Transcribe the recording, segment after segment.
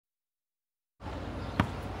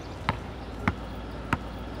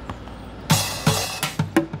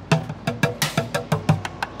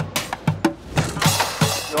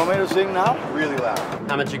want me to sing now? Really loud.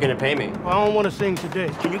 How much you gonna pay me? I don't want to sing today.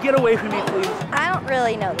 Can you get away from me, please? I don't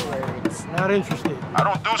really know the words. Not interested. I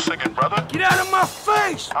don't do singing, brother. Get out of my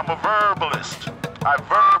face! I'm a verbalist. I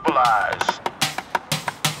verbalize.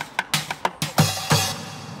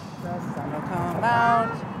 The sun will come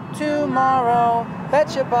out tomorrow.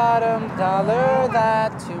 Bet your bottom dollar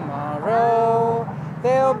that tomorrow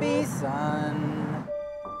there'll be sun.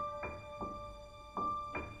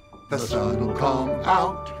 The sun will come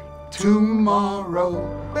out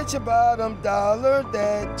tomorrow. Bet your bottom dollar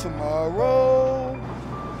that tomorrow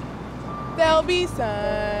there'll be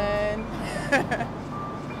sun. Just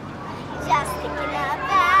thinking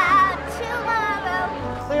about tomorrow.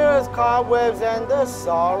 Clear as cobwebs and the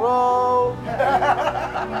sorrow.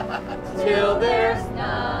 Till there's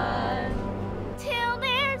none. Till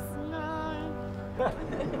there's none.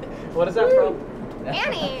 What is that from?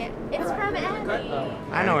 Annie. It's from Annie.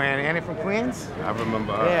 I know Annie. Annie from Queens? I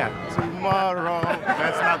remember her. Yeah. tomorrow.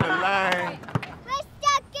 That's not the line. We're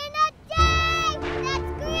stuck in a day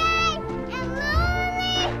that's gray and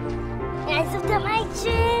lonely. And so to my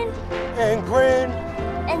chin And grin.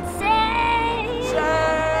 and say.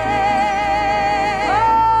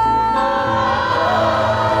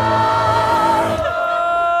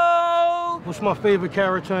 What's my favorite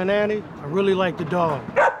character in Annie? I really like the dog.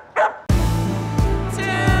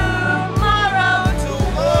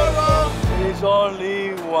 It's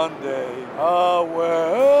only one day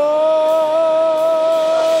away.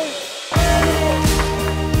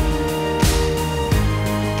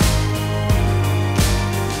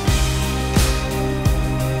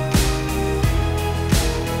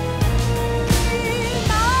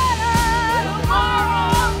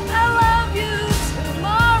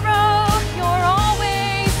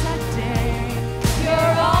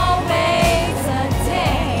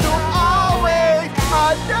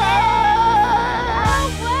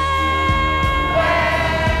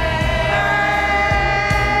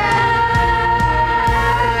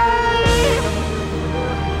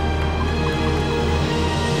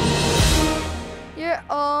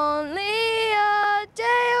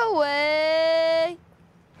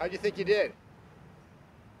 How'd you think you did?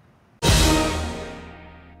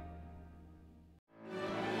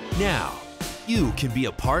 Now, you can be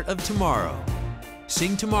a part of tomorrow.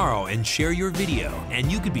 Sing tomorrow and share your video,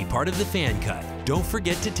 and you could be part of the fan cut. Don't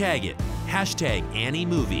forget to tag it.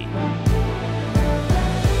 #AnnieMovie.